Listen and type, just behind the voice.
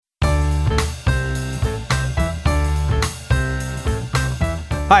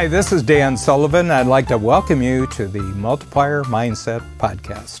Hi, this is Dan Sullivan. I'd like to welcome you to the Multiplier Mindset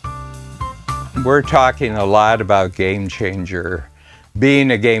Podcast. We're talking a lot about game changer, being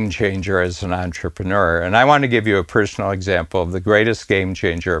a game changer as an entrepreneur. And I want to give you a personal example of the greatest game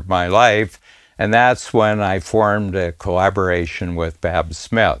changer of my life. And that's when I formed a collaboration with Babs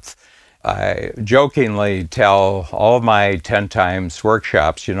Smith. I jokingly tell all of my 10 times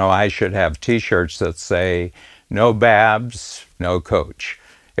workshops, I should have t-shirts that say, no Babs, no coach.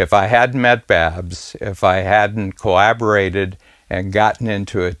 If I hadn't met Babs, if I hadn't collaborated and gotten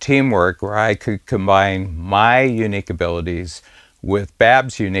into a teamwork where I could combine my unique abilities with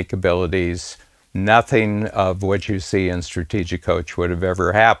Babs' unique abilities, nothing of what you see in Strategic Coach would have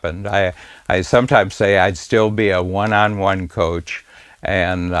ever happened. I sometimes say I'd still be a one-on-one coach,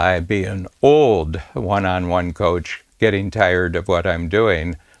 and I'd be an old one-on-one coach getting tired of what I'm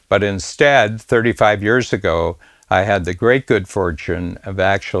doing. But instead, 35 years ago, I had the great good fortune of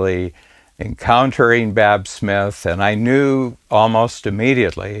actually encountering Babs Smith, and I knew almost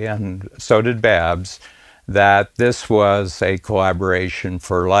immediately, and so did Babs, that this was a collaboration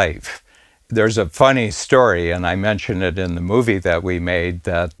for life. There's a funny story, and I mentioned it in the movie that we made,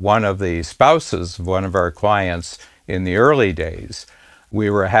 that one of the spouses of one of our clients in the early days, we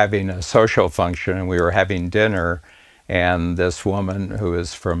were having a social function and we were having dinner, and this woman who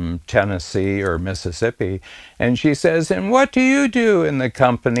is from Tennessee or Mississippi, and she says, "And what do you do in the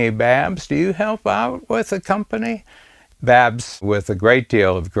company, Babs? Do you help out with the company?" Babs, with a great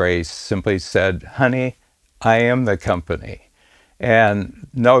deal of grace, simply said, "Honey, I am the company." And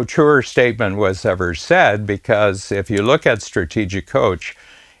no truer statement was ever said, because if you look at Strategic Coach,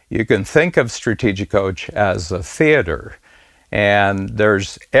 you can think of Strategic Coach as a theater. And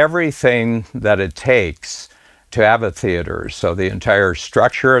there's everything that it takes to have a theater. So the entire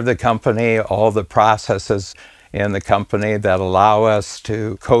structure of the company, all the processes in the company that allow us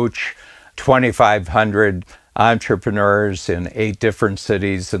to coach 2,500 entrepreneurs in 8 different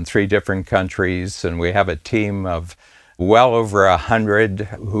cities in 3 different countries. And we have a team of well over 100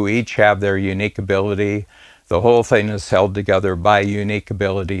 who each have their unique ability. The whole thing is held together by unique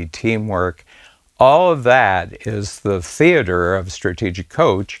ability teamwork. All of that is the theater of Strategic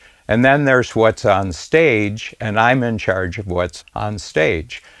Coach. And then there's what's on stage, and I'm in charge of what's on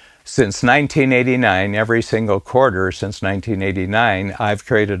stage. Since 1989, every single quarter since 1989, I've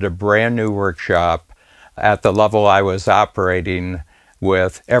created a brand new workshop at the level I was operating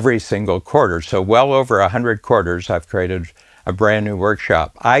with every single quarter. So well over 100 quarters, I've created a brand new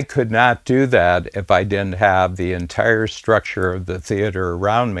workshop. I could not do that if I didn't have the entire structure of the theater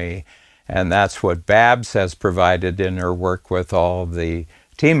around me. And that's what Babs has provided in her work with all of the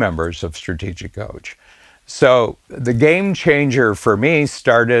team members of Strategic Coach. So the game changer for me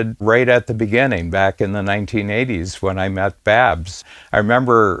started right at the beginning, back in the 1980s when I met Babs. I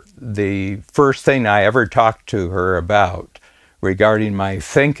remember the first thing I ever talked to her about regarding my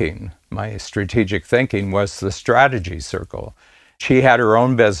thinking, my strategic thinking, was the strategy circle. She had her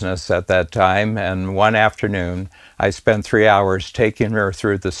own business at that time, and one afternoon I spent 3 hours taking her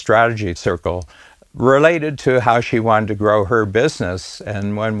through the strategy circle related to how she wanted to grow her business.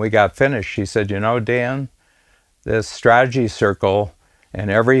 And when we got finished, she said, Dan, this strategy circle and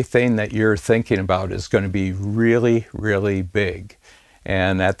everything that you're thinking about is going to be really, really big.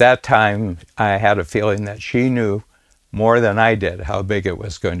 And at that time, I had a feeling that she knew more than I did how big it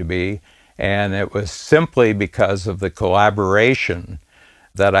was going to be. And it was simply because of the collaboration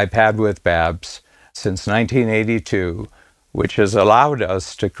that I've had with Babs since 1982, which has allowed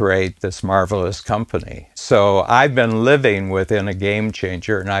us to create this marvelous company. So I've been living within a game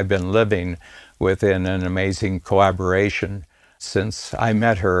changer, and I've been living within an amazing collaboration since I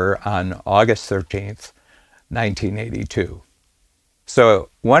met her on August 13th, 1982. So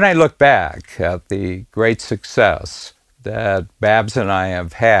when I look back at the great success that Babs and I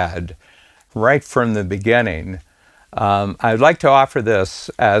have had right from the beginning, I'd like to offer this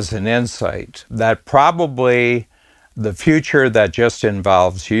as an insight that probably the future that just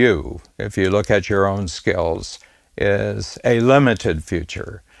involves you, if you look at your own skills, is a limited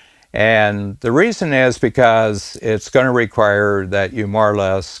future. And the reason is because it's going to require that you more or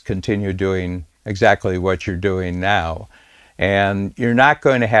less continue doing exactly what you're doing now. And you're not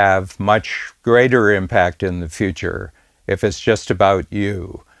going to have much greater impact in the future if it's just about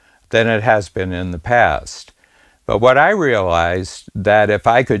you than it has been in the past. But what I realized, that if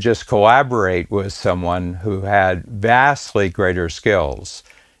I could just collaborate with someone who had vastly greater skills,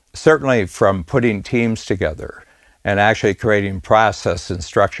 certainly from putting teams together and actually creating process and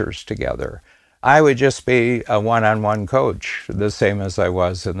structures together, I would just be a one-on-one coach, the same as I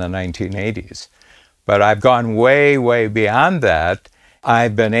was in the 1980s. But I've gone way, way beyond that,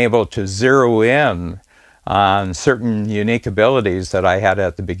 I've been able to zero in on certain unique abilities that I had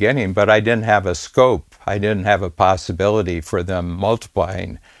at the beginning, but I didn't have a scope. I didn't have a possibility for them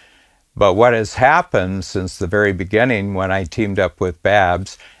multiplying. But what has happened since the very beginning when I teamed up with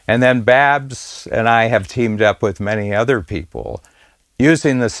Babs, and then Babs and I have teamed up with many other people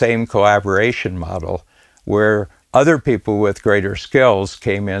using the same collaboration model where other people with greater skills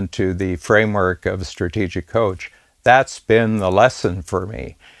came into the framework of a strategic coach. That's been the lesson for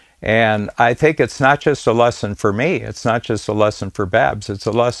me. And I think it's not just a lesson for me. It's not just a lesson for Babs. It's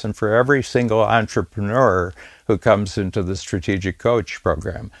a lesson for every single entrepreneur who comes into the strategic coach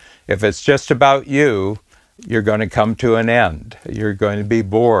program. If it's just about you, you're going to come to an end. You're going to be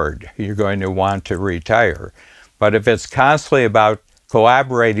bored. You're going to want to retire. But if it's constantly about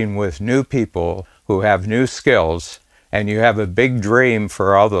collaborating with new people who have new skills, and you have a big dream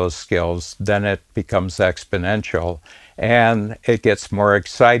for all those skills, then it becomes exponential. And it gets more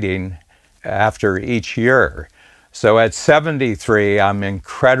exciting after each year. So at 73, I'm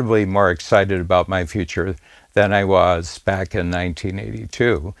incredibly more excited about my future than I was back in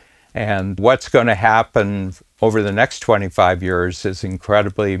 1982. And what's going to happen over the next 25 years is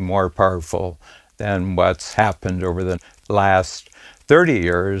incredibly more powerful than what's happened over the last 30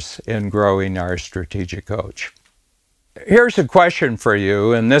 years in growing our strategic coach. Here's a question for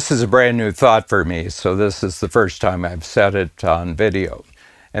you, and this is a brand new thought for me, so this is the first time I've said it on video.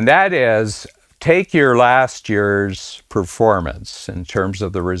 And that is, take your last year's performance in terms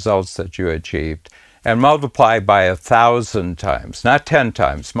of the results that you achieved and multiply by 1,000 times, not 10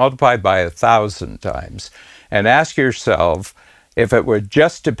 times, multiply by 1,000 times, and ask yourself, if it were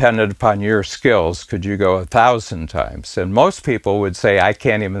just dependent upon your skills, could you go 1,000 times? And most people would say, I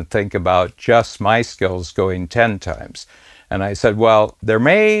can't even think about just my skills going 10 times. And I said, well, there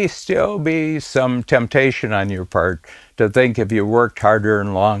may still be some temptation on your part to think if you worked harder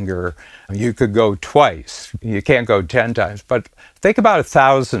and longer, you could go twice. You can't go 10 times, but think about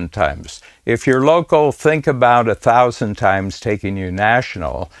 1,000 times. If you're local, think about 1,000 times taking you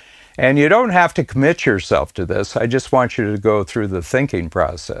national. And you don't have to commit yourself to this. I just want you to go through the thinking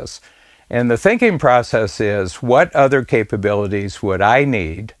process. And the thinking process is, what other capabilities would I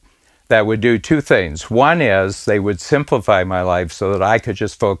need that would do two things? One is they would simplify my life so that I could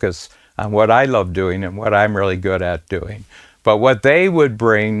just focus on what I love doing and what I'm really good at doing. But what they would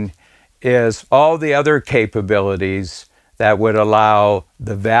bring is all the other capabilities that would allow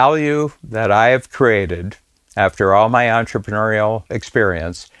the value that I have created after all my entrepreneurial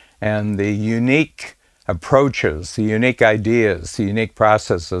experience and the unique approaches, the unique ideas, the unique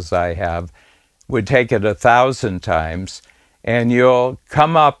processes I have, would take it 1,000 times, and you'll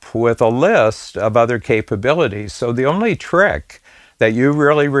come up with a list of other capabilities. So the only trick that you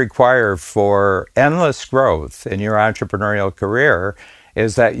really require for endless growth in your entrepreneurial career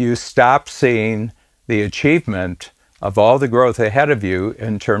is that you stop seeing the achievement of all the growth ahead of you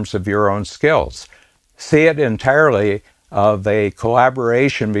in terms of your own skills. See it entirely of a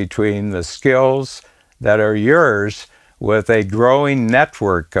collaboration between the skills that are yours with a growing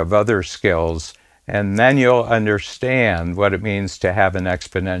network of other skills, and then you'll understand what it means to have an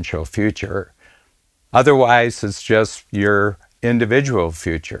exponential future. Otherwise, it's just your individual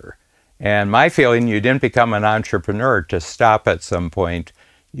future. And my feeling, you didn't become an entrepreneur to stop at some point.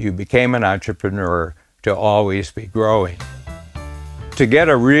 You became an entrepreneur to always be growing. To get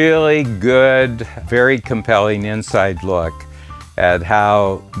a really good, very compelling inside look at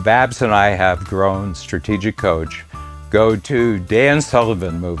how Babs and I have grown Strategic Coach, go to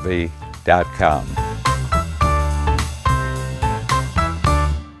dansullivanmovie.com.